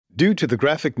Due to the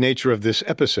graphic nature of this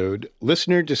episode,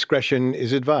 listener discretion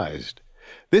is advised.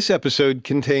 This episode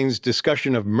contains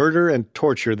discussion of murder and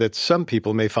torture that some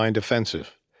people may find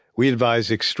offensive. We advise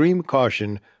extreme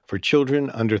caution for children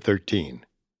under 13.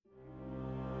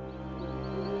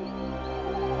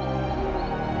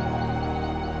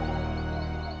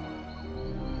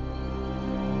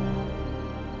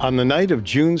 On the night of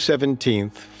June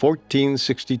 17th,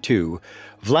 1462,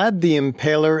 Vlad the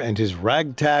Impaler and his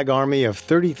ragtag army of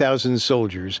 30,000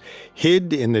 soldiers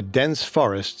hid in the dense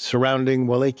forest surrounding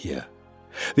Wallachia.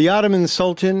 The Ottoman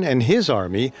Sultan and his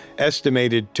army,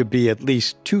 estimated to be at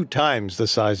least 2 times the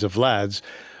size of Vlad's,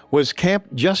 was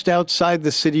camped just outside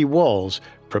the city walls,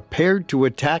 prepared to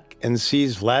attack and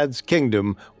seize Vlad's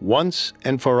kingdom once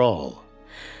and for all.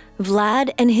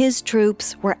 Vlad and his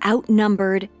troops were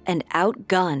outnumbered and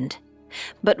outgunned.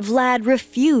 But Vlad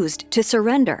refused to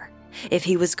surrender. If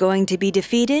he was going to be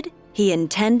defeated, he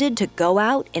intended to go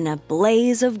out in a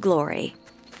blaze of glory.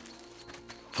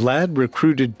 Vlad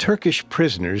recruited Turkish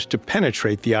prisoners to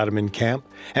penetrate the Ottoman camp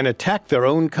and attack their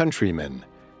own countrymen.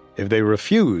 If they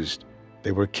refused,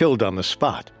 they were killed on the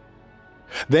spot.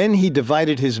 Then he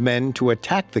divided his men to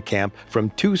attack the camp from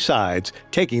 2 sides,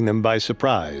 taking them by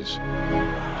surprise.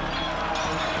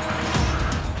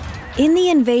 In the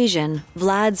invasion,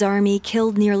 Vlad's army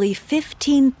killed nearly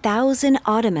 15,000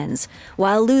 Ottomans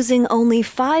while losing only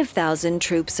 5,000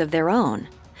 troops of their own.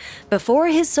 Before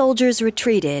his soldiers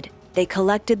retreated, they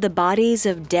collected the bodies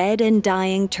of dead and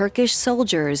dying Turkish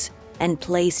soldiers and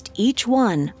placed each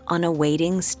one on a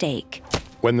waiting stake.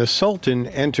 When the Sultan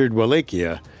entered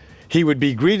Wallachia, he would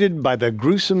be greeted by the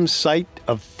gruesome sight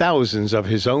of thousands of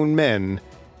his own men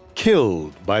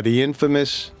killed by the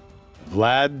infamous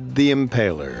Vlad the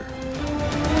Impaler.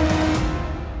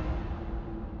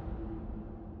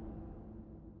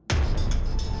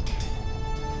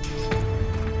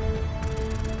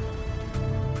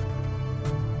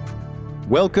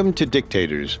 Welcome to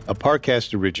Dictators, a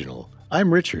Parcast original.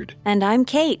 I'm Richard. And I'm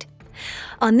Kate.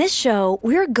 On this show,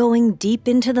 we're going deep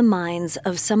into the minds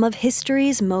of some of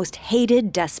history's most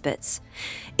hated despots.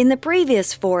 In the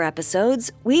previous 4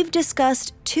 episodes, we've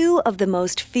discussed 2 of the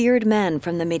most feared men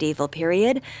from the medieval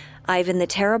period, Ivan the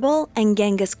Terrible and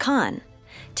Genghis Khan.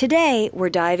 Today, we're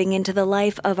diving into the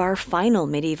life of our final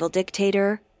medieval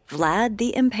dictator, Vlad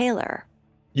the Impaler.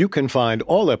 You can find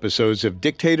all episodes of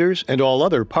Dictators and all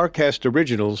other Parcast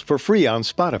originals for free on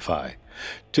Spotify.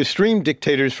 To stream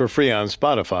Dictators for free on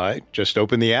Spotify, just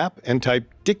open the app and type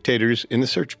Dictators in the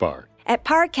search bar. At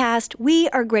Parcast, we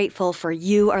are grateful for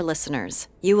you, our listeners.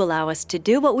 You allow us to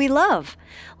do what we love.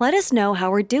 Let us know how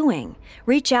we're doing.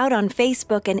 Reach out on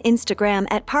Facebook and Instagram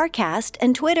at Parcast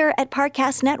and Twitter at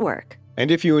Parcast Network. And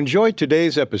if you enjoyed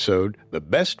today's episode, the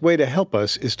best way to help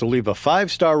us is to leave a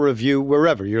 5-star review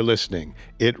wherever you're listening.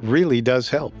 It really does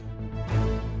help.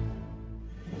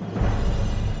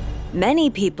 Many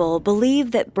people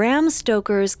believe that Bram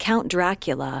Stoker's Count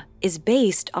Dracula is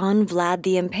based on Vlad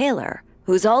the Impaler,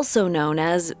 who's also known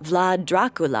as Vlad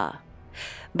Dracula.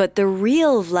 But the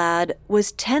real Vlad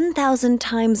was 10,000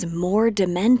 times more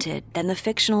demented than the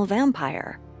fictional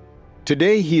vampire.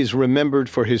 Today he is remembered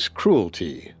for his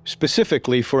cruelty,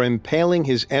 specifically for impaling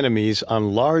his enemies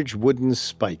on large wooden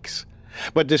spikes.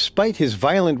 But despite his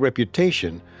violent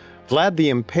reputation, Vlad the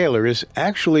Impaler is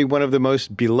actually one of the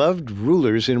most beloved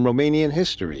rulers in Romanian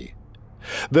history.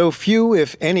 Though few,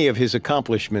 if any, of his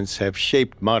accomplishments have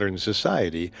shaped modern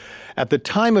society, at the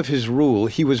time of his rule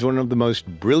he was one of the most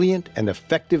brilliant and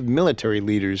effective military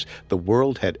leaders the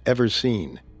world had ever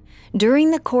seen.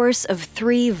 During the course of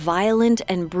 3 violent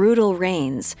and brutal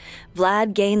reigns,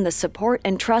 Vlad gained the support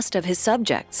and trust of his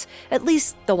subjects, at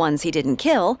least the ones he didn't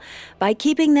kill, by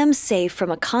keeping them safe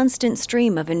from a constant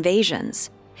stream of invasions.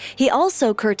 He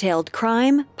also curtailed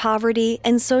crime, poverty,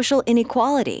 and social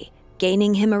inequality,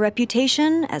 gaining him a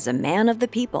reputation as a man of the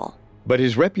people. But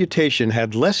his reputation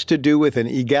had less to do with an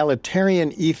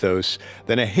egalitarian ethos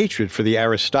than a hatred for the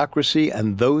aristocracy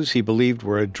and those he believed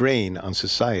were a drain on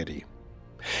society.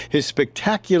 His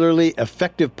spectacularly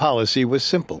effective policy was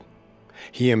simple.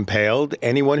 He impaled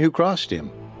anyone who crossed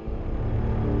him.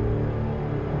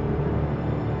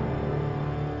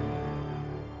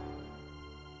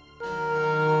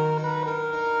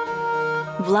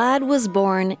 Vlad was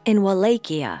born in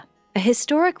Wallachia, a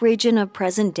historic region of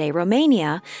present-day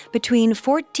Romania, between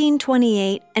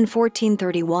 1428 and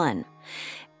 1431.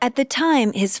 At the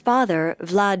time, his father,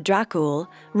 Vlad Dracul,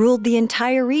 ruled the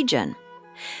entire region.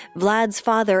 Vlad's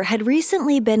father had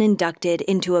recently been inducted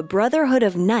into a brotherhood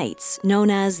of knights known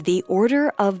as the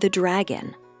Order of the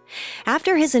Dragon.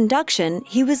 After his induction,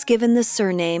 he was given the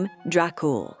surname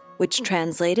Dracul, which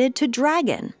translated to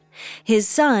dragon, His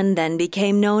son then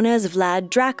became known as Vlad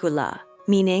Dracula,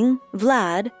 meaning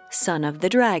Vlad, son of the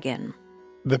dragon.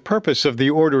 The purpose of the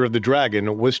Order of the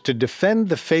Dragon was to defend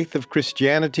the faith of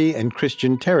Christianity and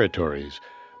Christian territories,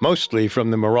 mostly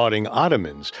from the marauding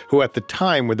Ottomans, who at the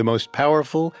time were the most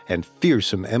powerful and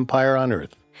fearsome empire on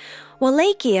earth.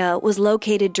 Wallachia was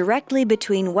located directly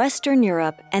between Western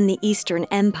Europe and the Eastern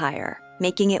Empire,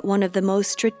 making it one of the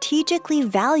most strategically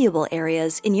valuable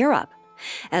areas in Europe.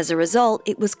 As a result,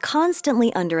 it was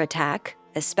constantly under attack,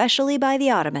 especially by the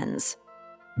Ottomans.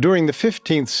 During the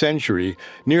 15th century,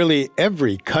 nearly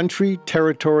every country,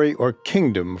 territory, or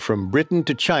kingdom from Britain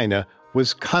to China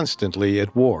was constantly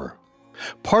at war.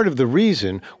 Part of the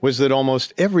reason was that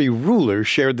almost every ruler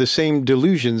shared the same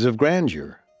delusions of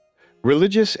grandeur.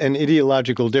 Religious and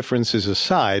ideological differences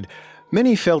aside,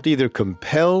 many felt either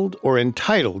compelled or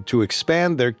entitled to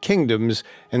expand their kingdoms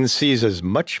and seize as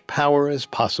much power as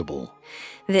possible.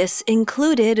 This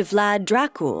included Vlad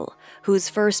Dracul, whose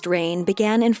first reign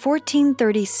began in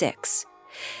 1436.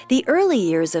 The early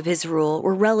years of his rule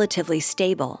were relatively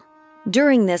stable.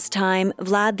 During this time,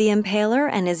 Vlad the Impaler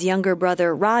and his younger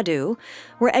brother Radu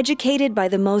were educated by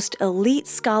the most elite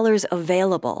scholars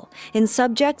available in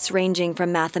subjects ranging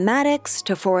from mathematics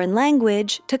to foreign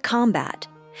language to combat.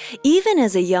 Even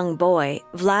as a young boy,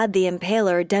 Vlad the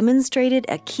Impaler demonstrated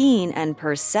a keen and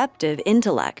perceptive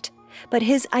intellect. But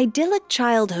his idyllic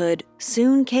childhood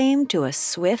soon came to a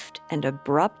swift and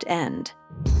abrupt end.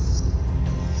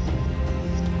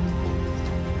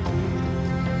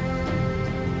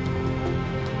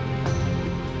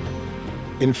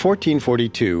 In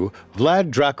 1442, Vlad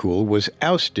Dracul was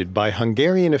ousted by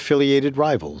Hungarian-affiliated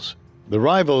rivals. The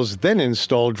rivals then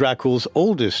installed Dracul's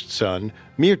oldest son,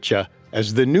 Mircea,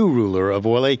 as the new ruler of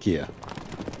Wallachia.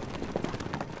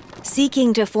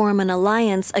 Seeking to form an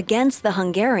alliance against the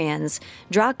Hungarians,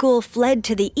 Dracul fled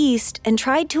to the east and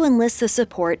tried to enlist the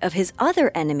support of his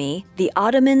other enemy, the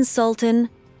Ottoman Sultan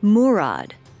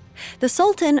Murad. The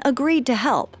Sultan agreed to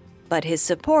help, but his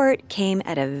support came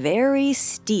at a very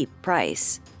steep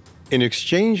price. In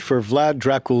exchange for Vlad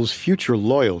Dracul's future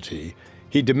loyalty,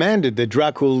 he demanded that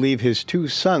Dracul leave his two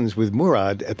sons with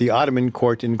Murad at the Ottoman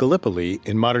court in Gallipoli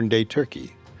in modern-day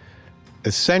Turkey,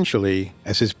 essentially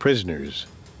as his prisoners.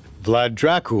 Vlad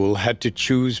Dracul had to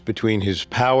choose between his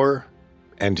power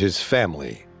and his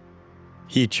family.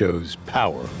 He chose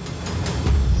power.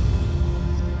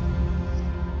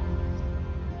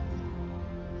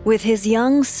 With his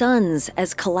young sons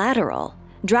as collateral,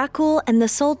 Dracul and the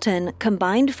Sultan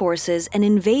combined forces and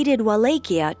invaded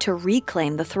Wallachia to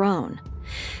reclaim the throne.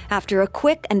 After a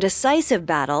quick and decisive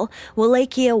battle,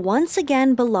 Wallachia once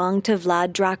again belonged to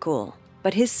Vlad Dracul,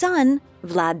 but his son,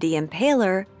 Vlad the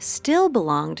Impaler, still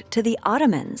belonged to the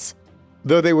Ottomans.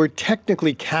 Though they were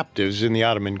technically captives in the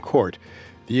Ottoman court,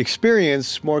 the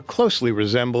experience more closely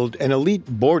resembled an elite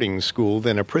boarding school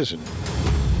than a prison.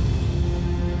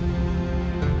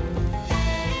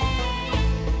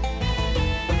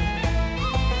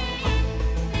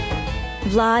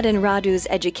 Vlad and Radu's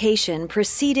education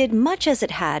proceeded much as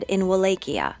it had in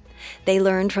Wallachia. They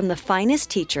learned from the finest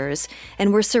teachers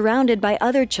and were surrounded by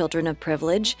other children of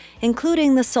privilege,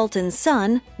 including the Sultan's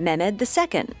son, Mehmed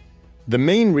II. The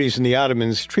main reason the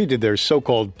Ottomans treated their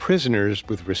so-called prisoners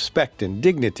with respect and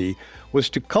dignity was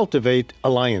to cultivate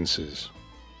alliances.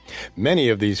 Many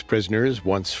of these prisoners,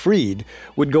 once freed,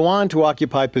 would go on to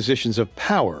occupy positions of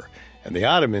power, and the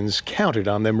Ottomans counted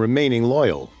on them remaining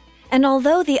loyal. And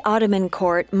although the Ottoman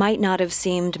court might not have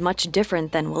seemed much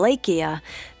different than Wallachia,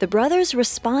 the brothers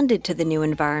responded to the new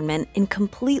environment in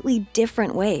completely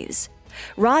different ways.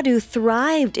 Radu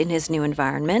thrived in his new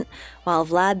environment, while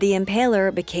Vlad the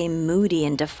Impaler became moody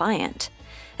and defiant.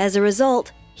 As a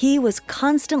result, he was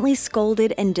constantly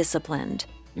scolded and disciplined.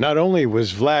 Not only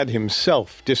was Vlad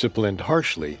himself disciplined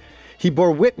harshly, he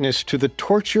bore witness to the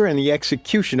torture and the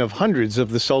execution of hundreds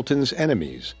of the Sultan's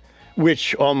enemies,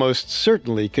 which almost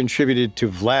certainly contributed to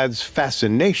Vlad's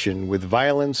fascination with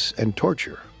violence and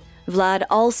torture. Vlad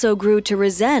also grew to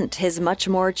resent his much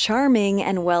more charming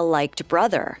and well-liked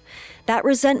brother. That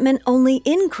resentment only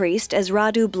increased as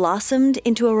Radu blossomed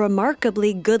into a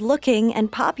remarkably good-looking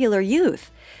and popular youth,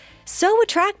 so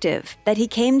attractive that he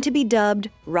came to be dubbed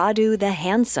Radu the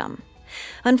Handsome.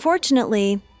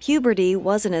 Unfortunately, puberty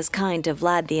wasn't as kind to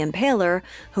Vlad the Impaler,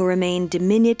 who remained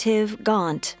diminutive,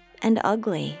 gaunt, and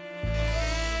ugly.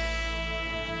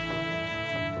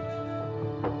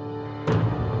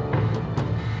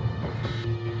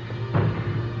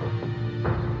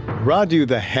 Radu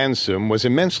the Handsome was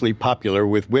immensely popular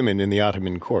with women in the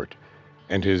Ottoman court,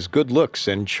 and his good looks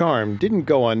and charm didn't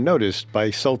go unnoticed by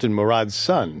Sultan Murad's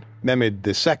son, Mehmed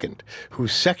II, who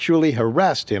sexually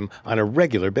harassed him on a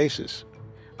regular basis.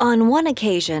 On one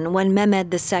occasion, when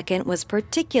Mehmed II was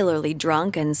particularly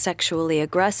drunk and sexually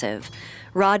aggressive,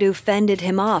 Radu fended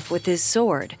him off with his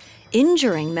sword,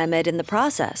 injuring Mehmed in the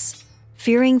process.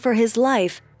 Fearing for his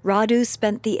life, Radu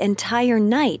spent the entire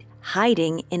night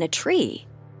hiding in a tree.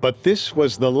 But this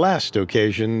was the last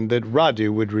occasion that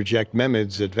Radu would reject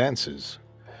Mehmed's advances.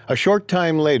 A short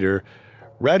time later,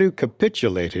 Radu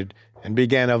capitulated and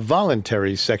began a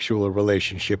voluntary sexual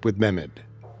relationship with Mehmed.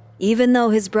 Even though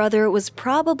his brother was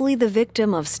probably the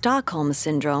victim of Stockholm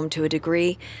Syndrome to a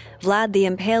degree, Vlad the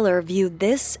Impaler viewed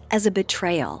this as a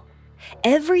betrayal.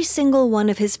 Every single one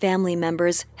of his family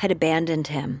members had abandoned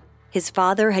him. His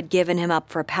father had given him up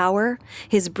for power.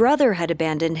 His brother had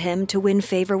abandoned him to win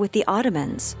favor with the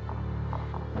Ottomans.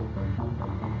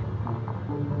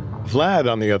 Vlad,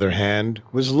 on the other hand,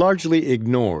 was largely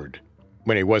ignored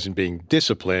when he wasn't being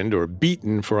disciplined or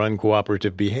beaten for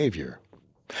uncooperative behavior.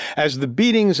 As the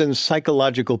beatings and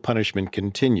psychological punishment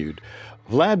continued,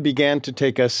 Vlad began to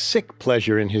take a sick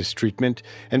pleasure in his treatment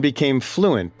and became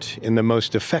fluent in the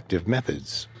most effective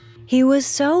methods. He was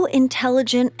so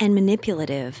intelligent and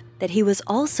manipulative that he was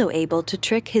also able to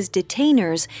trick his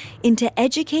detainers into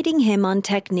educating him on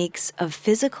techniques of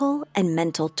physical and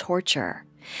mental torture.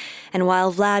 And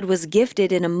while Vlad was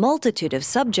gifted in a multitude of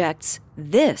subjects,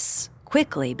 this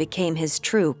quickly became his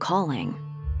true calling.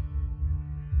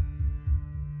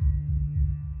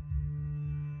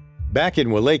 Back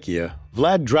in Wallachia,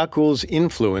 Vlad Dracul's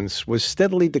influence was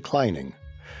steadily declining.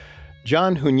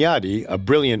 John Hunyadi, a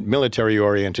brilliant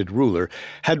military-oriented ruler,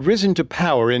 had risen to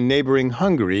power in neighboring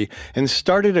Hungary and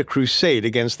started a crusade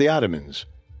against the Ottomans.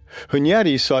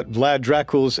 Hunyadi sought Vlad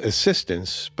Dracul's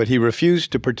assistance, but he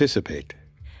refused to participate.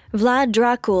 Vlad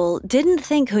Dracul didn't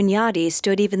think Hunyadi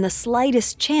stood even the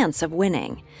slightest chance of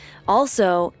winning.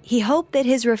 Also, he hoped that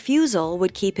his refusal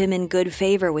would keep him in good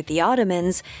favor with the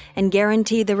Ottomans and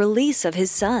guarantee the release of his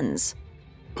sons.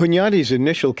 Hunyadi's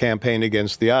initial campaign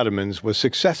against the Ottomans was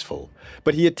successful,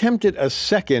 but he attempted a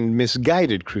second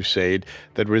misguided crusade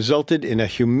that resulted in a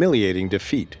humiliating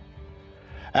defeat.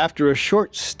 After a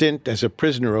short stint as a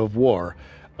prisoner of war,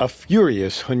 a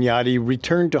furious Hunyadi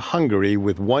returned to Hungary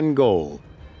with one goal: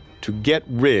 to get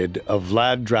rid of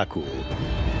Vlad Dracul.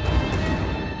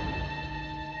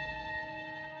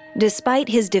 Despite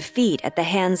his defeat at the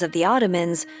hands of the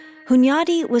Ottomans,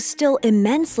 Hunyadi was still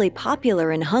immensely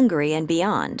popular in Hungary and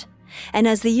beyond. And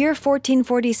as the year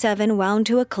 1447 wound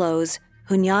to a close,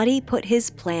 Hunyadi put his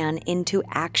plan into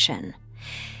action.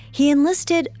 He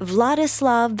enlisted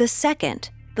Vladislav II,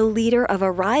 the leader of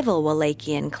a rival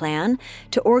Wallachian clan,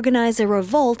 to organize a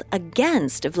revolt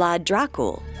against Vlad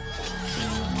Dracul.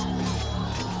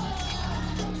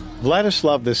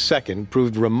 Vladislav II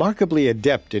proved remarkably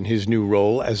adept in his new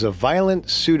role as a violent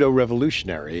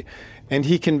pseudo-revolutionary, and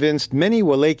he convinced many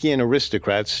Wallachian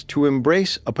aristocrats to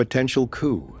embrace a potential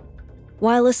coup.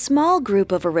 While a small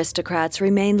group of aristocrats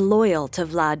remained loyal to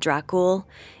Vlad Dracul,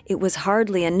 it was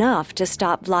hardly enough to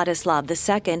stop Vladislav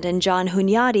II and John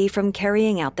Hunyadi from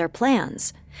carrying out their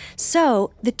plans.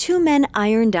 So the two men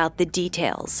ironed out the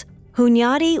details.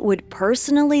 Hunyadi would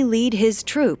personally lead his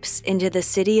troops into the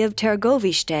city of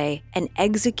Târgoviște and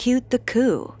execute the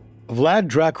coup. Vlad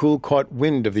Dracul caught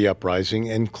wind of the uprising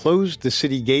and closed the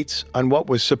city gates on what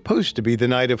was supposed to be the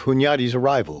night of Hunyadi's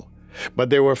arrival. But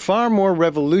there were far more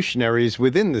revolutionaries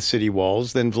within the city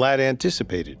walls than Vlad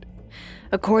anticipated.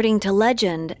 According to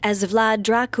legend, as Vlad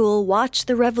Dracul watched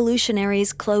the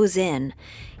revolutionaries close in,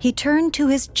 he turned to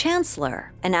his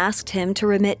chancellor and asked him to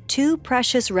remit 2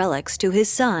 precious relics to his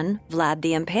son, Vlad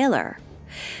the Impaler.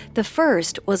 The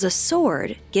first was a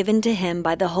sword given to him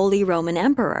by the Holy Roman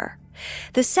Emperor.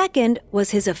 The second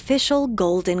was his official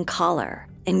golden collar,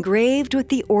 engraved with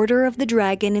the Order of the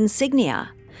Dragon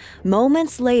insignia.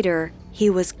 Moments later, he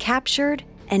was captured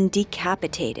and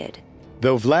decapitated.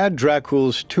 Though Vlad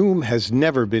Dracul's tomb has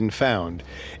never been found,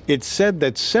 it's said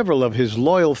that several of his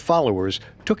loyal followers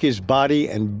took his body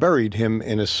and buried him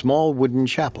in a small wooden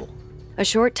chapel. A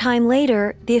short time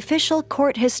later, the official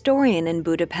court historian in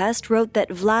Budapest wrote that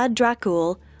Vlad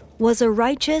Dracul was a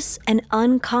righteous and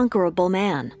unconquerable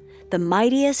man, the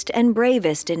mightiest and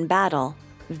bravest in battle,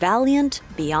 valiant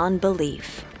beyond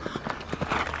belief.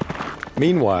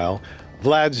 Meanwhile,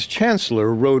 Vlad's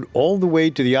chancellor rode all the way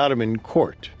to the Ottoman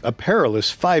court, a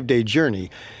perilous 5-day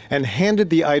journey, and handed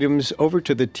the items over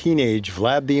to the teenage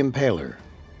Vlad the Impaler.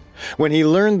 When he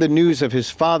learned the news of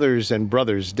his father's and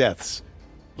brother's deaths,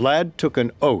 Vlad took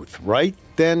an oath right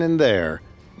then and there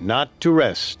not to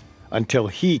rest until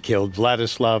he killed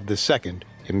Vladislav II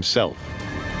himself.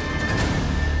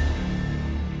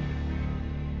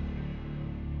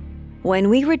 When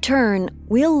we return,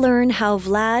 we'll learn how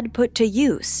Vlad put to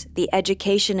use the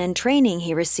education and training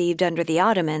he received under the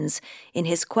Ottomans in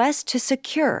his quest to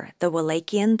secure the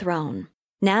Wallachian throne.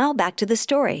 Now, back to the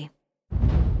story.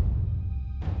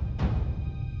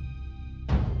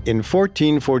 In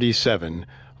 1447,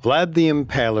 Vlad the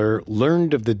Impaler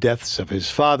learned of the deaths of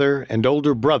his father and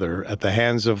older brother at the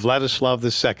hands of Vladislav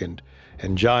II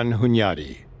and John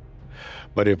Hunyadi.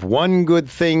 But if one good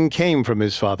thing came from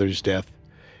his father's death,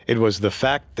 it was the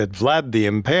fact that Vlad the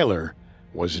Impaler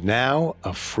was now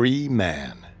a free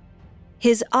man.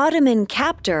 His Ottoman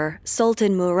captor,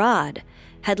 Sultan Murad,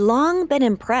 had long been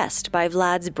impressed by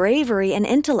Vlad's bravery and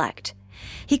intellect.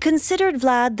 He considered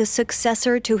Vlad the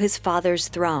successor to his father's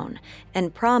throne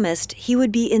and promised he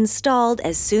would be installed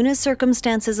as soon as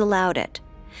circumstances allowed it.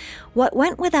 What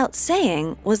went without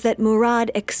saying was that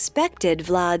Murad expected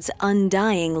Vlad's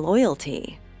undying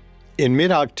loyalty. In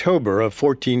mid-October of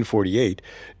 1448,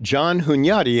 John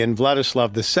Hunyadi and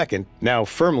Vladislav II, now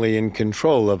firmly in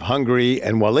control of Hungary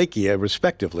and Wallachia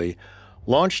respectively,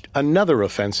 launched another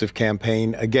offensive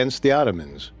campaign against the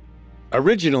Ottomans.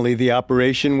 Originally, the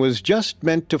operation was just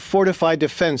meant to fortify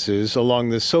defenses along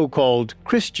the so-called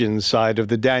Christian side of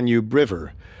the Danube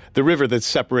River, the river that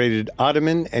separated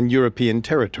Ottoman and European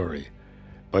territory.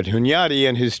 But Hunyadi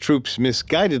and his troops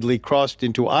misguidedly crossed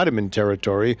into Ottoman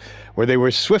territory, where they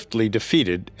were swiftly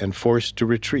defeated and forced to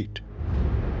retreat.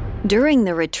 During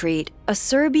the retreat, a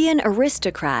Serbian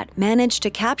aristocrat managed to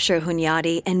capture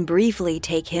Hunyadi and briefly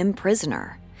take him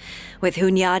prisoner. With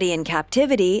Hunyadi in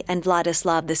captivity and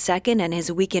Vladislav II and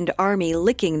his weakened army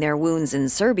licking their wounds in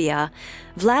Serbia,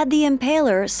 Vlad the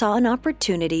Impaler saw an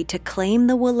opportunity to claim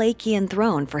the Wallachian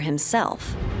throne for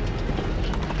himself.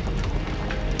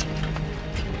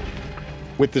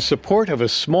 With the support of a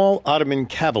small Ottoman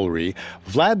cavalry,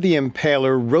 Vlad the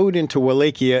Impaler rode into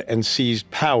Wallachia and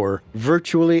seized power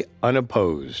virtually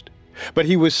unopposed. But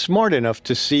he was smart enough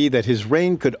to see that his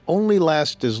reign could only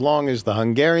last as long as the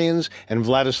Hungarians and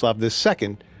Vladislav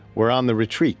II were on the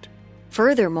retreat.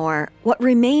 Furthermore, what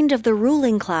remained of the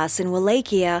ruling class in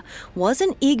Wallachia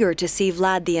wasn't eager to see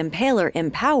Vlad the Impaler in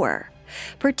power,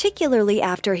 particularly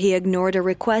after he ignored a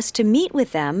request to meet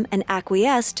with them and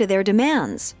acquiesce to their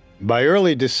demands. By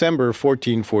early December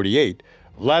 1448,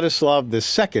 Vladislav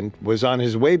II was on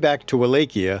his way back to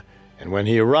Wallachia, and when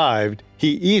he arrived, he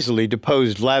easily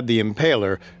deposed Vlad the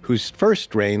Impaler, whose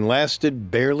first reign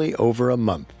lasted barely over a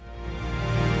month.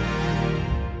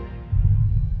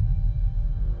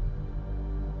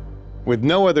 With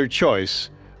no other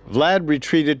choice, Vlad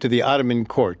retreated to the Ottoman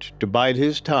court to bide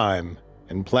his time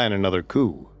and plan another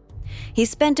coup. He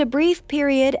spent a brief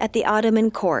period at the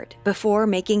Ottoman court before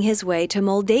making his way to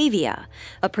Moldavia,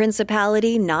 a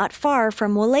principality not far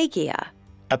from Wallachia.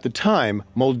 At the time,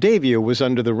 Moldavia was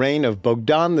under the reign of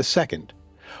Bogdan II.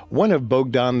 One of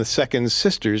Bogdan II's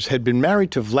sisters had been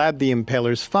married to Vlad the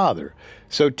Impaler's father,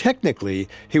 so technically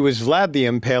he was Vlad the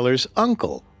Impaler's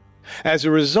uncle. As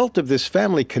a result of this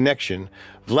family connection,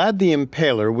 Vlad the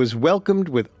Impaler was welcomed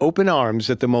with open arms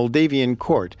at the Moldavian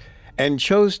court and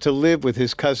chose to live with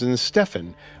his cousin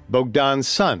Stefan, Bogdan's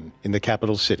son, in the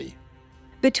capital city.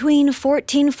 Between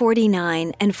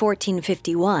 1449 and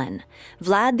 1451,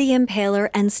 Vlad the Impaler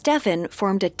and Stefan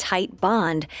formed a tight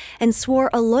bond and swore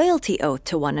a loyalty oath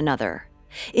to one another.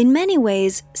 In many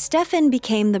ways, Stefan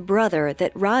became the brother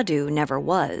that Radu never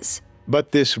was.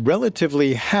 But this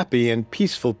relatively happy and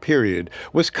peaceful period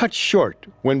was cut short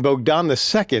when Bogdan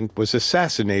II was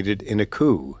assassinated in a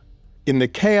coup. In the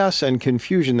chaos and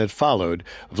confusion that followed,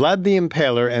 Vlad the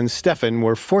Impaler and Stefan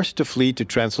were forced to flee to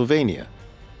Transylvania.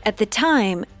 At the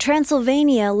time,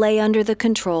 Transylvania lay under the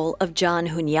control of John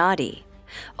Hunyadi.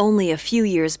 Only a few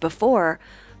years before,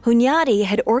 Hunyadi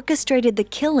had orchestrated the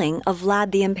killing of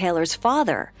Vlad the Impaler's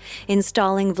father,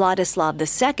 installing Vladislav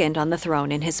II on the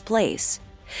throne in his place.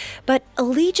 But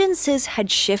allegiances had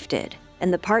shifted,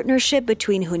 and the partnership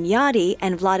between Hunyadi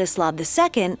and Vladislav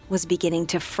II was beginning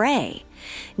to fray.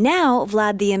 Now,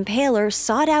 Vlad the Impaler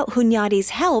sought out Hunyadi's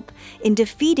help in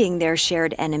defeating their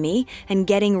shared enemy and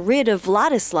getting rid of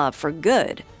Vladislav for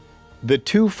good. The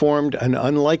two formed an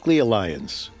unlikely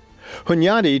alliance.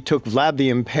 Hunyadi took Vlad the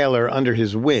Impaler under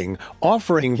his wing,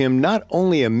 offering him not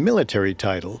only a military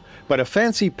title, but a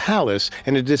fancy palace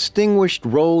and a distinguished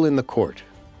role in the court.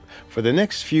 For the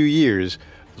next few years,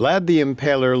 Vlad the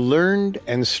Impaler learned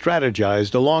and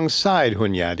strategized alongside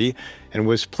Hunyadi and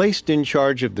was placed in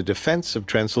charge of the defense of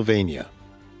Transylvania.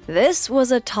 This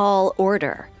was a tall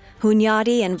order.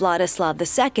 Hunyadi and Vladislav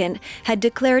II had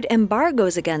declared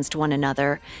embargoes against one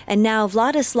another, and now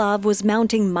Vladislav was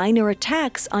mounting minor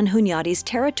attacks on Hunyadi's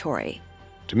territory.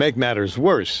 To make matters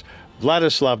worse,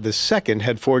 Vladislav II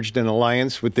had forged an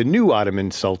alliance with the new Ottoman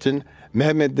Sultan,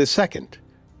 Mehmed II,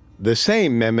 the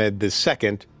same Mehmed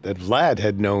II that Vlad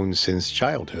had known since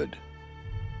childhood.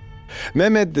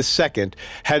 Mehmed II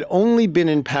had only been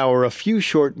in power a few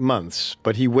short months,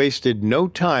 but he wasted no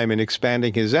time in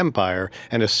expanding his empire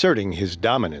and asserting his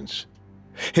dominance.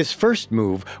 His first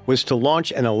move was to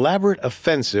launch an elaborate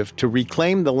offensive to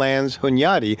reclaim the lands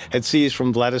Hunyadi had seized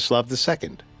from Vladislav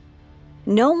II.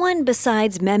 No one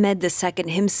besides Mehmed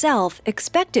II himself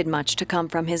expected much to come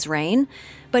from his reign,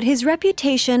 but his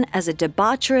reputation as a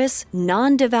debaucherous,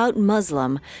 non-devout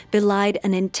Muslim belied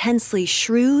an intensely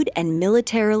shrewd and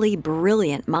militarily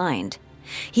brilliant mind.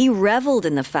 He reveled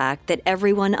in the fact that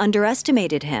everyone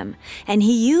underestimated him, and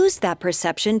he used that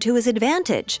perception to his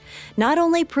advantage, not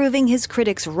only proving his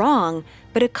critics wrong,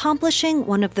 but accomplishing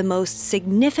one of the most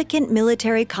significant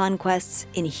military conquests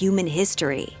in human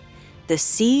history: the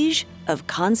Siege of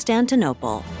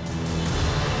Constantinople.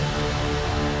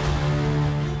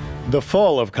 The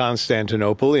fall of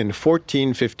Constantinople in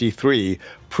 1453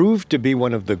 proved to be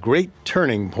one of the great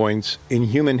turning points in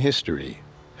human history.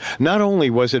 Not only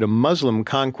was it a Muslim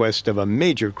conquest of a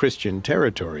major Christian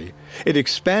territory, it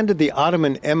expanded the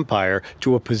Ottoman Empire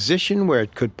to a position where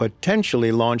it could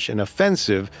potentially launch an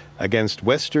offensive against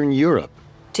Western Europe.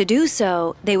 To do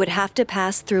so, they would have to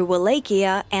pass through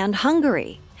Wallachia and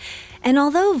Hungary. And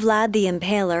although Vlad the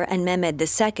Impaler and Mehmed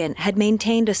II had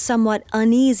maintained a somewhat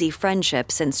uneasy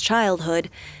friendship since childhood,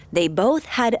 they both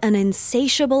had an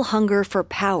insatiable hunger for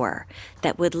power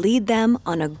that would lead them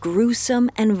on a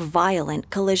gruesome and violent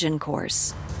collision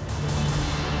course.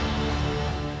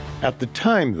 At the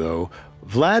time, though,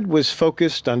 Vlad was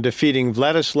focused on defeating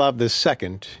Vladislav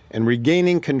II and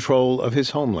regaining control of his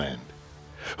homeland.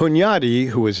 Hunyadi,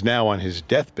 who was now on his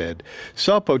deathbed,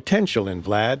 saw potential in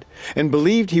Vlad and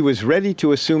believed he was ready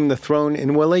to assume the throne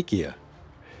in Wallachia.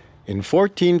 In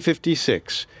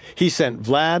 1456, he sent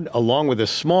Vlad along with a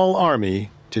small army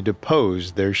to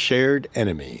depose their shared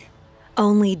enemy.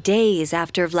 Only days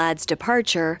after Vlad's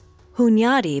departure,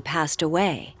 Hunyadi passed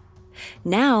away.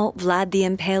 Now, Vlad the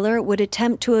Impaler would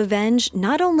attempt to avenge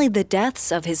not only the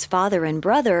deaths of his father and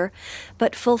brother,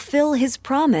 but fulfill his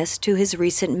promise to his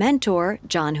recent mentor,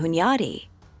 John Hunyadi.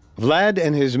 Vlad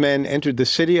and his men entered the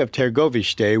city of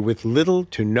Târgoviște with little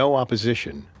to no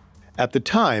opposition. At the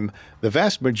time, the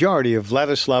vast majority of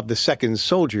Vladislav II's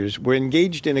soldiers were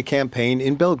engaged in a campaign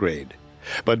in Belgrade.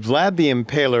 But Vlad the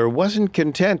Impaler wasn't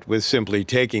content with simply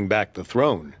taking back the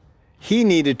throne. He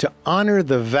needed to honor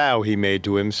the vow he made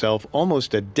to himself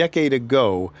almost a decade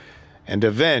ago and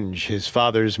avenge his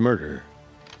father's murder.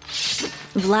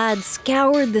 Vlad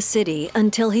scoured the city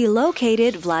until he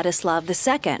located Vladislav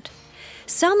II.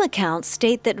 Some accounts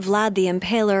state that Vlad the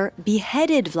Impaler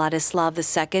beheaded Vladislav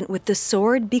II with the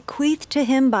sword bequeathed to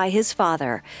him by his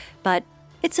father, but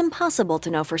it's impossible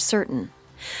to know for certain.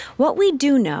 What we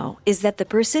do know is that the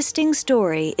persisting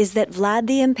story is that Vlad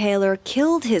the Impaler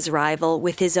killed his rival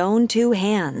with his own two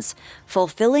hands,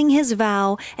 fulfilling his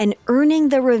vow and earning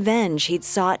the revenge he'd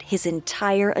sought his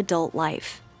entire adult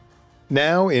life.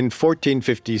 Now, in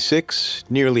 1456,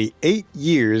 nearly 8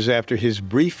 years after his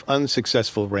brief,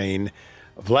 unsuccessful reign,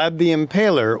 Vlad the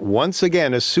Impaler once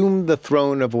again assumed the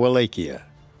throne of Wallachia.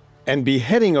 And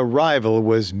beheading a rival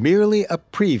was merely a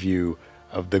preview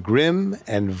of the grim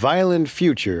and violent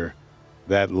future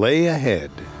that lay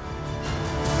ahead.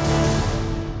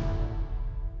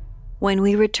 When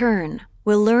we return,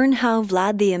 we'll learn how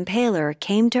Vlad the Impaler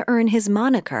came to earn his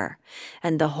moniker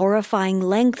and the horrifying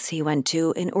lengths he went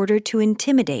to in order to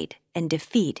intimidate and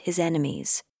defeat his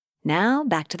enemies. Now,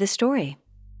 back to the story.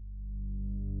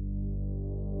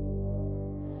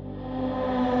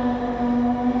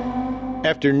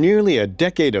 After nearly a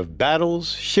decade of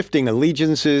battles, shifting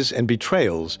allegiances, and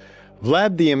betrayals,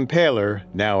 Vlad the Impaler,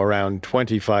 now around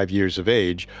 25 years of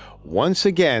age, once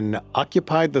again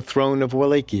occupied the throne of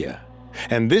Wallachia.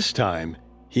 And this time,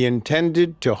 he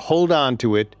intended to hold on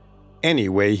to it any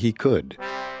way he could.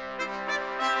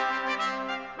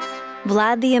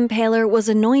 Vlad the Impaler was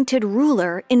anointed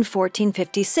ruler in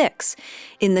 1456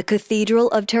 in the Cathedral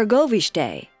of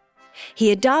Târgoviște.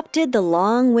 He adopted the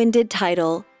long-winded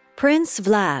title Prince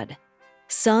Vlad,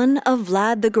 son of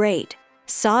Vlad the Great,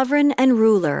 sovereign and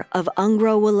ruler of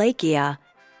Ungro-Wallachia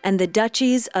and the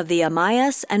duchies of the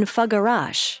Amayas and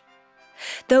Făgăraș.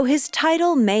 Though his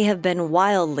title may have been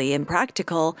wildly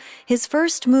impractical, his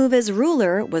first move as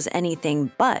ruler was anything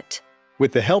but.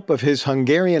 With the help of his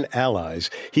Hungarian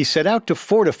allies, he set out to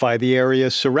fortify the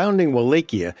area surrounding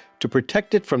Wallachia to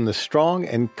protect it from the strong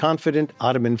and confident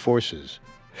Ottoman forces.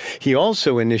 He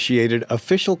also initiated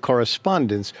official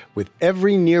correspondence with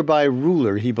every nearby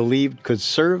ruler he believed could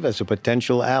serve as a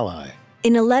potential ally.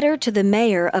 In a letter to the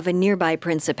mayor of a nearby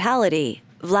principality,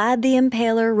 Vlad the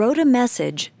Impaler wrote a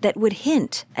message that would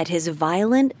hint at his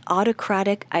violent,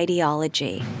 autocratic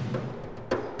ideology.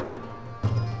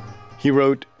 He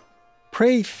wrote,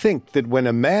 "Pray think that when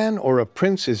a man or a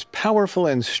prince is powerful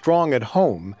and strong at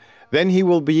home, then he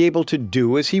will be able to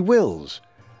do as he wills.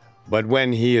 But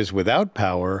when he is without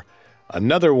power,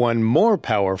 another one more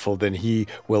powerful than he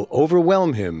will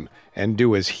overwhelm him and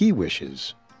do as he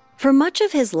wishes." For much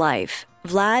of his life,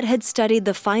 Vlad had studied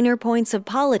the finer points of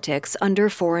politics under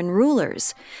foreign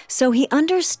rulers, so he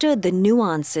understood the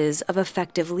nuances of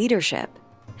effective leadership.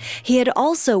 He had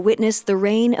also witnessed the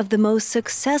reign of the most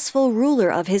successful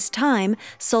ruler of his time,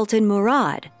 Sultan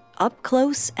Murad, up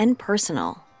close and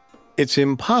personal. It's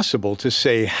impossible to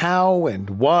say how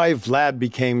and why Vlad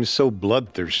became so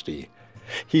bloodthirsty.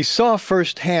 He saw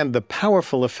firsthand the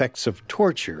powerful effects of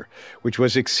torture, which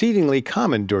was exceedingly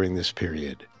common during this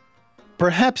period.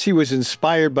 Perhaps he was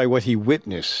inspired by what he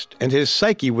witnessed, and his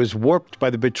psyche was warped by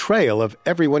the betrayal of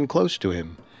everyone close to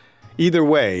him. Either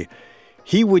way,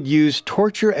 he would use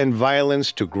torture and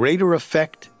violence to greater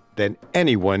effect than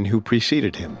anyone who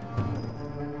preceded him.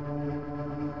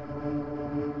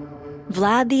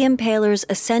 Vlad the Impaler's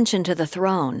ascension to the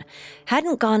throne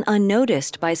hadn't gone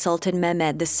unnoticed by Sultan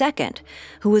Mehmed II,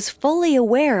 who was fully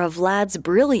aware of Vlad's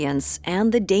brilliance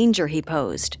and the danger he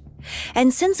posed.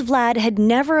 And since Vlad had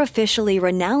never officially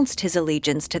renounced his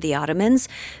allegiance to the Ottomans,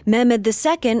 Mehmed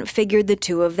II figured the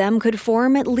two of them could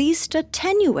form at least a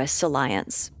tenuous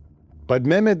alliance. But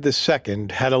Mehmed II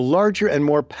had a larger and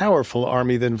more powerful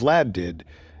army than Vlad did,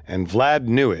 and Vlad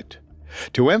knew it.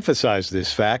 To emphasize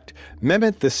this fact,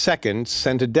 Mehmed II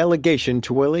sent a delegation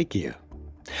to Wallachia.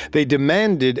 They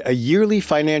demanded a yearly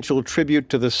financial tribute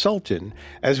to the Sultan,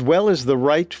 as well as the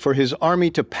right for his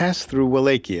army to pass through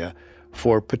Wallachia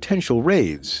for potential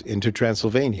raids into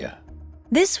Transylvania.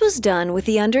 This was done with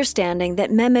the understanding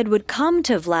that Mehmed would come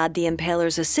to Vlad the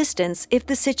Impaler's assistance if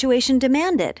the situation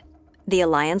demanded. The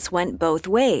alliance went both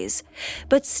ways,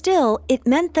 but still it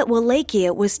meant that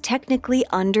Wallachia was technically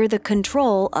under the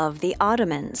control of the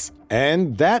Ottomans.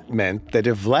 And that meant that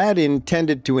if Vlad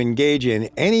intended to engage in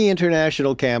any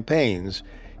international campaigns,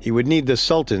 he would need the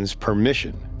Sultan's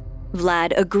permission.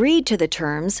 Vlad agreed to the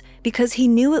terms because he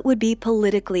knew it would be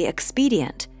politically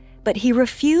expedient, but he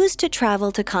refused to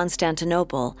travel to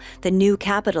Constantinople, the new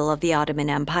capital of the Ottoman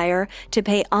Empire, to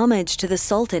pay homage to the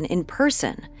Sultan in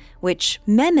person, which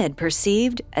Mehmed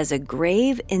perceived as a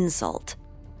grave insult.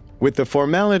 With the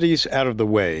formalities out of the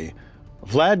way,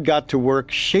 Vlad got to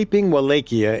work shaping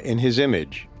Wallachia in his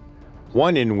image,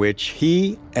 one in which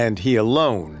he and he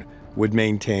alone would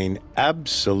maintain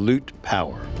absolute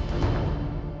power.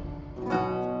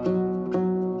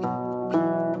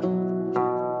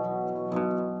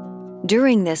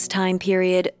 During this time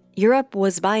period, Europe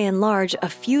was by and large a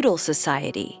feudal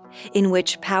society, in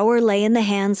which power lay in the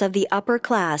hands of the upper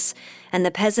class and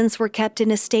the peasants were kept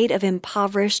in a state of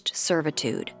impoverished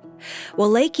servitude.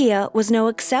 Wallachia was no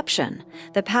exception.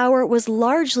 The power was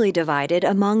largely divided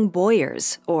among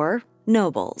boyars, or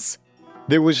nobles.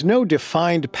 There was no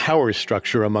defined power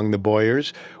structure among the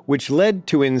boyars, which led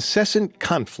to incessant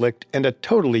conflict and a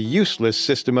totally useless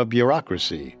system of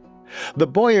bureaucracy. The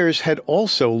boyars had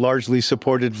also largely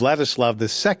supported Vladislav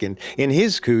II in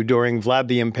his coup during Vlad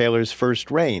the Impaler's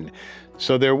first reign,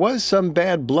 so there was some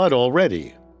bad blood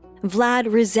already.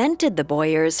 Vlad resented the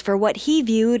boyars for what he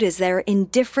viewed as their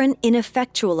indifferent,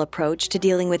 ineffectual approach to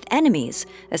dealing with enemies,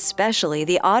 especially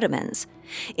the Ottomans.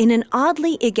 In an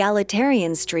oddly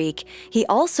egalitarian streak, he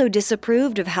also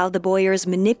disapproved of how the boyars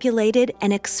manipulated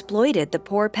and exploited the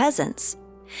poor peasants.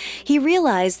 He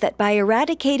realized that by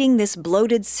eradicating this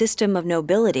bloated system of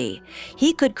nobility,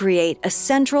 he could create a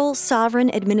central,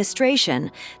 sovereign administration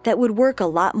that would work a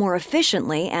lot more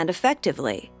efficiently and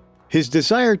effectively. His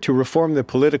desire to reform the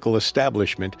political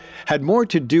establishment had more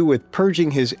to do with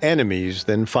purging his enemies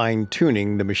than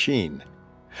fine-tuning the machine.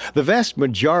 The vast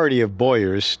majority of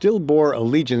boyars still bore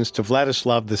allegiance to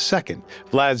Vladislav II,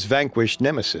 Vlad's vanquished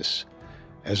nemesis.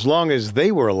 As long as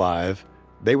they were alive,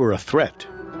 they were a threat.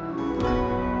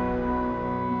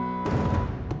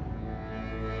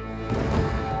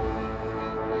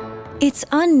 It's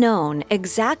unknown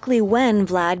exactly when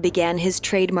Vlad began his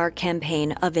trademark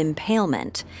campaign of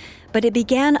impalement, but it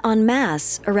began en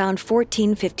masse around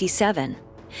 1457.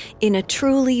 In a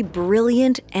truly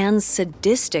brilliant and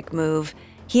sadistic move,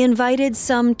 he invited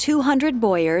some 200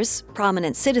 boyars,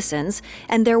 prominent citizens,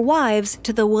 and their wives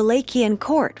to the Wallachian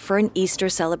court for an Easter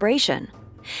celebration.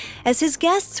 As his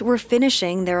guests were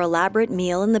finishing their elaborate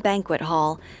meal in the banquet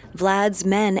hall, Vlad's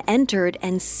men entered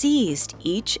and seized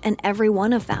each and every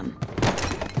one of them.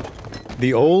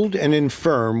 The old and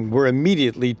infirm were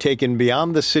immediately taken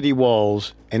beyond the city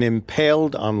walls and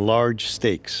impaled on large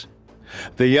stakes.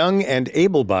 The young and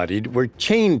able-bodied were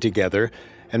chained together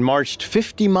and marched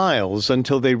 50 miles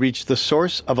until they reached the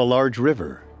source of a large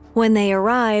river. When they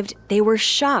arrived, they were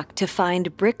shocked to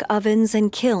find brick ovens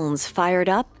and kilns fired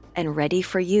up and ready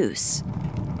for use.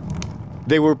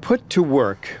 They were put to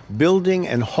work building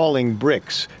and hauling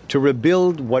bricks to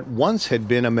rebuild what once had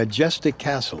been a majestic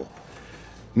castle.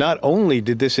 Not only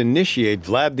did this initiate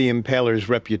Vlad the Impaler's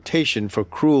reputation for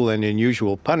cruel and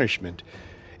unusual punishment,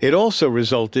 it also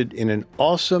resulted in an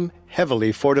awesome,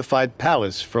 heavily fortified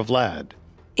palace for Vlad.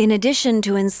 In addition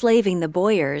to enslaving the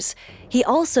boyars, he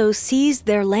also seized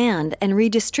their land and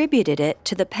redistributed it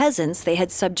to the peasants they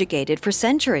had subjugated for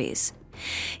centuries.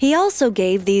 He also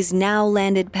gave these now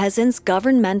landed peasants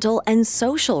governmental and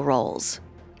social roles.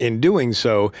 In doing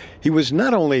so, he was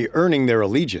not only earning their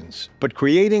allegiance, but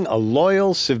creating a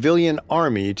loyal civilian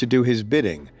army to do his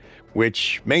bidding,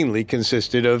 which mainly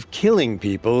consisted of killing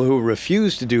people who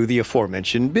refused to do the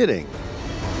aforementioned bidding.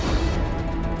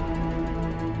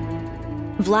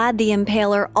 Vlad the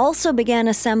Impaler also began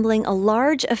assembling a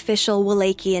large official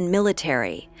Wallachian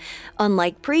military.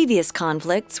 Unlike previous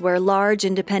conflicts where large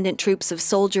independent troops of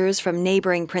soldiers from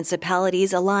neighboring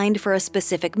principalities aligned for a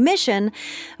specific mission,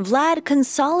 Vlad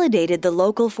consolidated the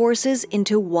local forces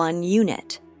into one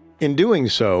unit. In doing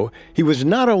so, he was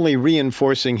not only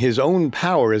reinforcing his own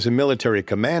power as a military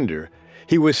commander,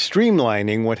 he was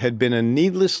streamlining what had been a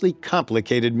needlessly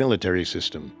complicated military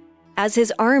system. As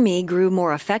his army grew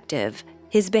more effective,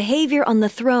 his behavior on the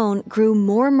throne grew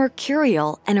more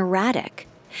mercurial and erratic,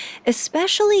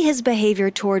 especially his behavior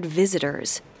toward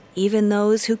visitors, even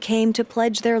those who came to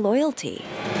pledge their loyalty.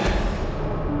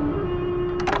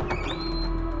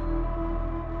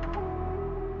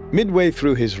 Midway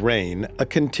through his reign, a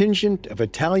contingent of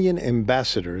Italian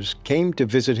ambassadors came to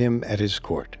visit him at his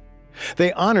court.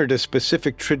 They honored a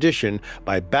specific tradition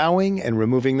by bowing and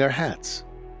removing their hats.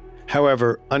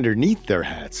 However, underneath their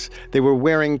hats, they were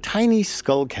wearing tiny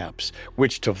skull caps,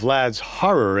 which to Vlad's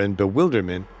horror and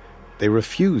bewilderment, they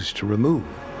refused to remove.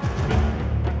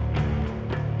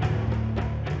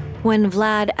 When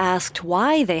Vlad asked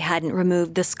why they hadn't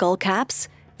removed the skull caps,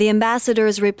 the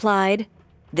ambassadors replied,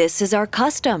 "This is our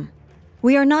custom.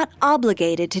 We are not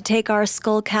obligated to take our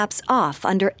skull caps off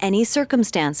under any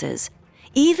circumstances,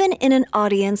 even in an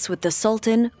audience with the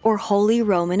Sultan or Holy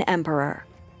Roman Emperor."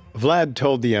 Vlad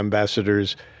told the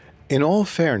ambassadors, "In all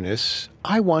fairness,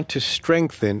 I want to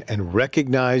strengthen and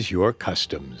recognize your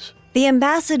customs." The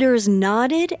ambassadors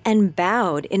nodded and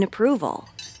bowed in approval,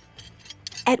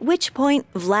 at which point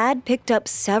Vlad picked up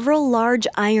several large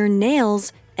iron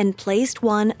nails and placed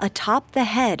one atop the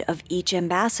head of each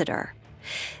ambassador.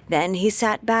 Then he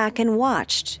sat back and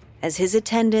watched as his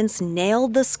attendants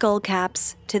nailed the skull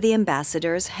caps to the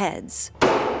ambassadors' heads.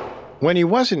 When he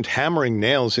wasn't hammering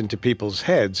nails into people's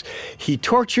heads, he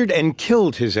tortured and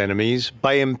killed his enemies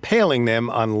by impaling them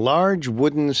on large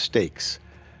wooden stakes.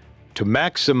 To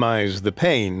maximize the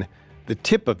pain, the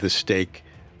tip of the stake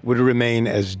would remain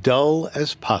as dull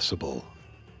as possible.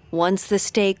 Once the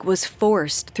stake was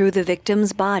forced through the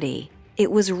victim's body,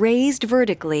 it was raised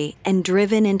vertically and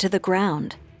driven into the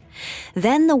ground.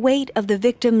 Then the weight of the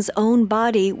victim's own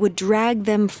body would drag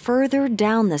them further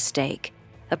down the stake,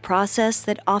 a process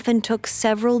that often took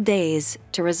several days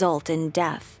to result in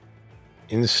death.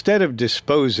 Instead of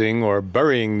disposing or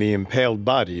burying the impaled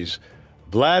bodies,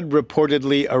 Vlad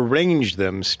reportedly arranged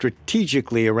them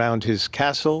strategically around his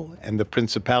castle and the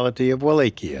Principality of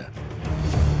Wallachia.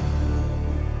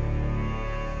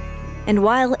 And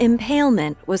while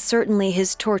impalement was certainly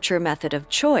his torture method of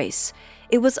choice,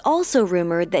 it was also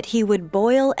rumored that he would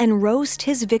boil and roast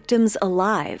his victims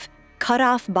alive, cut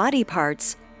off body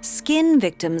parts, skin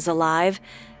victims alive,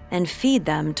 and feed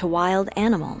them to wild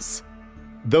animals.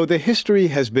 Though the history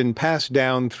has been passed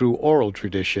down through oral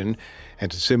tradition,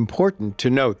 and it's important to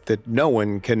note that no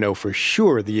one can know for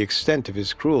sure the extent of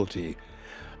his cruelty,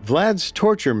 Vlad's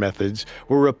torture methods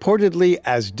were reportedly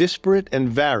as disparate and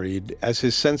varied as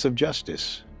his sense of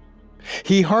justice.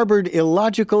 He harbored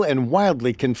illogical and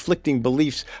wildly conflicting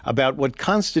beliefs about what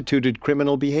constituted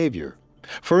criminal behavior.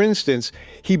 For instance,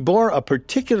 he bore a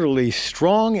particularly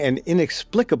strong and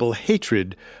inexplicable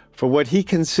hatred for what he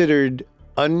considered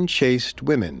unchaste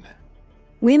women.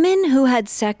 Women who had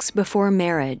sex before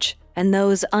marriage and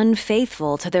those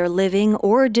unfaithful to their living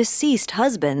or deceased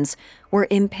husbands were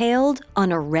impaled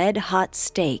on a red-hot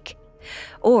stake.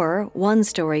 Or, one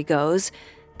story goes,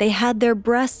 they had their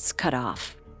breasts cut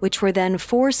off, which were then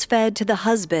force-fed to the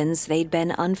husbands they'd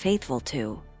been unfaithful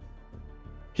to.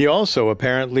 He also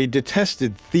apparently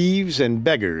detested thieves and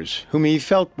beggars, whom he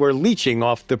felt were leeching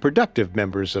off the productive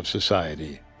members of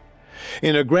society.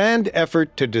 In a grand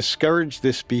effort to discourage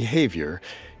this behavior,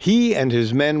 he and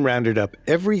his men rounded up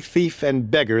every thief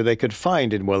and beggar they could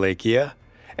find in Wallachia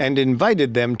and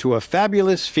invited them to a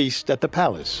fabulous feast at the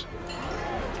palace.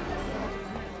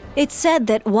 It's said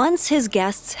that once his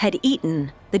guests had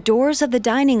eaten, the doors of the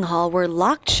dining hall were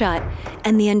locked shut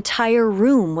and the entire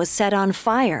room was set on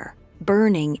fire,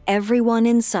 burning everyone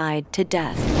inside to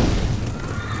death.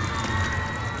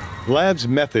 Vlad's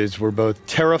methods were both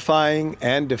terrifying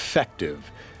and effective,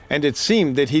 and it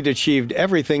seemed that he'd achieved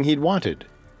everything he'd wanted.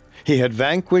 He had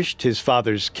vanquished his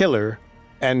father's killer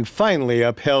and finally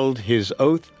upheld his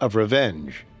oath of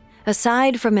revenge.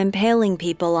 Aside from impaling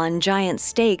people on giant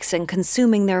stakes and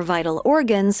consuming their vital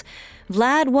organs,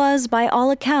 Vlad was, by all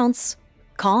accounts,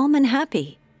 calm and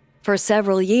happy. For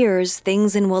several years,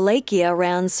 things in Wallachia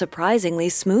ran surprisingly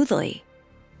smoothly.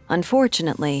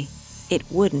 Unfortunately, it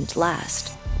wouldn't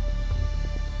last.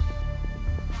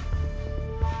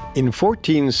 In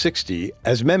 1460,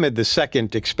 as Mehmed II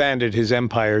expanded his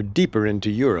empire deeper into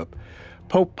Europe,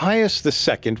 Pope Pius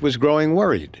II was growing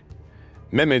worried.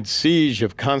 Mehmed's siege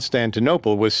of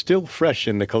Constantinople was still fresh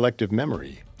in the collective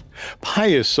memory.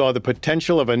 Pius saw the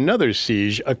potential of another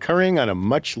siege occurring on a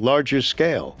much larger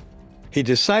scale. He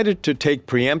decided to take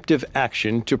preemptive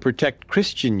action to protect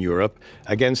Christian Europe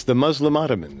against the Muslim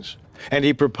Ottomans, and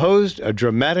he proposed a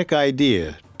dramatic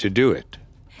idea to do it.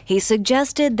 He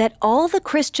suggested that all the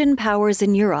Christian powers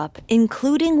in Europe,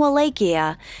 including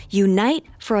Wallachia, unite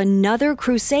for another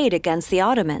crusade against the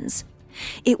Ottomans.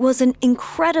 It was an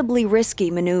incredibly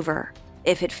risky maneuver.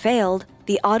 If it failed,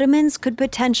 the Ottomans could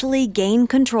potentially gain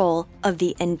control of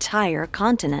the entire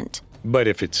continent. But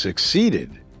if it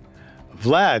succeeded,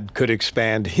 Vlad could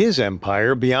expand his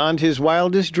empire beyond his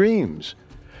wildest dreams.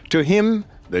 To him,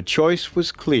 the choice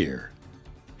was clear.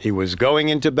 He was going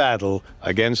into battle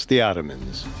against the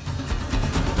Ottomans.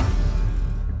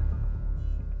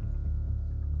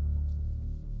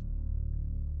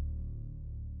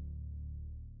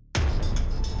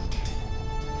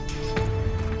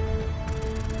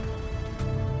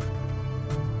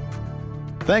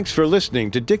 Thanks for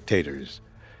listening to Dictators.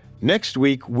 Next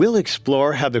week, we'll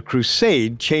explore how the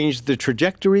Crusade changed the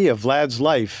trajectory of Vlad's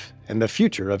life and the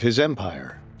future of his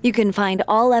empire. You can find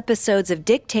all episodes of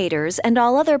Dictators and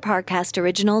all other Parcast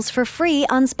originals for free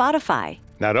on Spotify.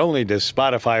 Not only does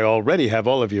Spotify already have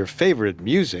all of your favorite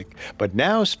music, but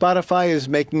now Spotify is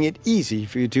making it easy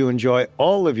for you to enjoy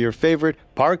all of your favorite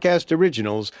Parcast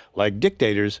originals like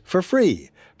Dictators for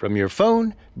free from your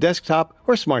phone, desktop,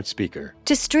 or smart speaker.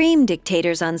 To stream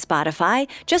Dictators on Spotify,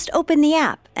 just open the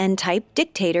app and type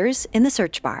Dictators in the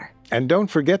search bar. And don't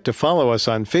forget to follow us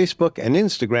on Facebook and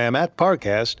Instagram at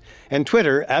Parcast and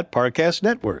Twitter at Parcast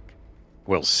Network.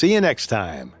 We'll see you next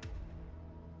time.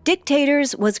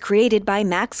 Dictators was created by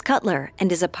Max Cutler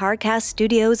and is a Parcast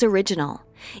Studios original.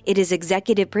 It is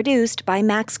executive produced by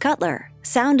Max Cutler,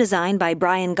 sound design by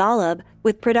Brian Golub,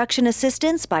 with production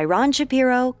assistance by Ron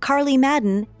Shapiro, Carly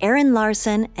Madden, Aaron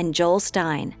Larson, and Joel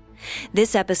Stein.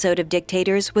 This episode of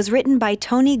Dictators was written by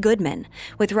Tony Goodman,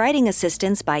 with writing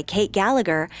assistance by Kate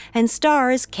Gallagher, and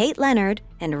stars Kate Leonard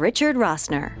and Richard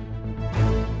Rossner.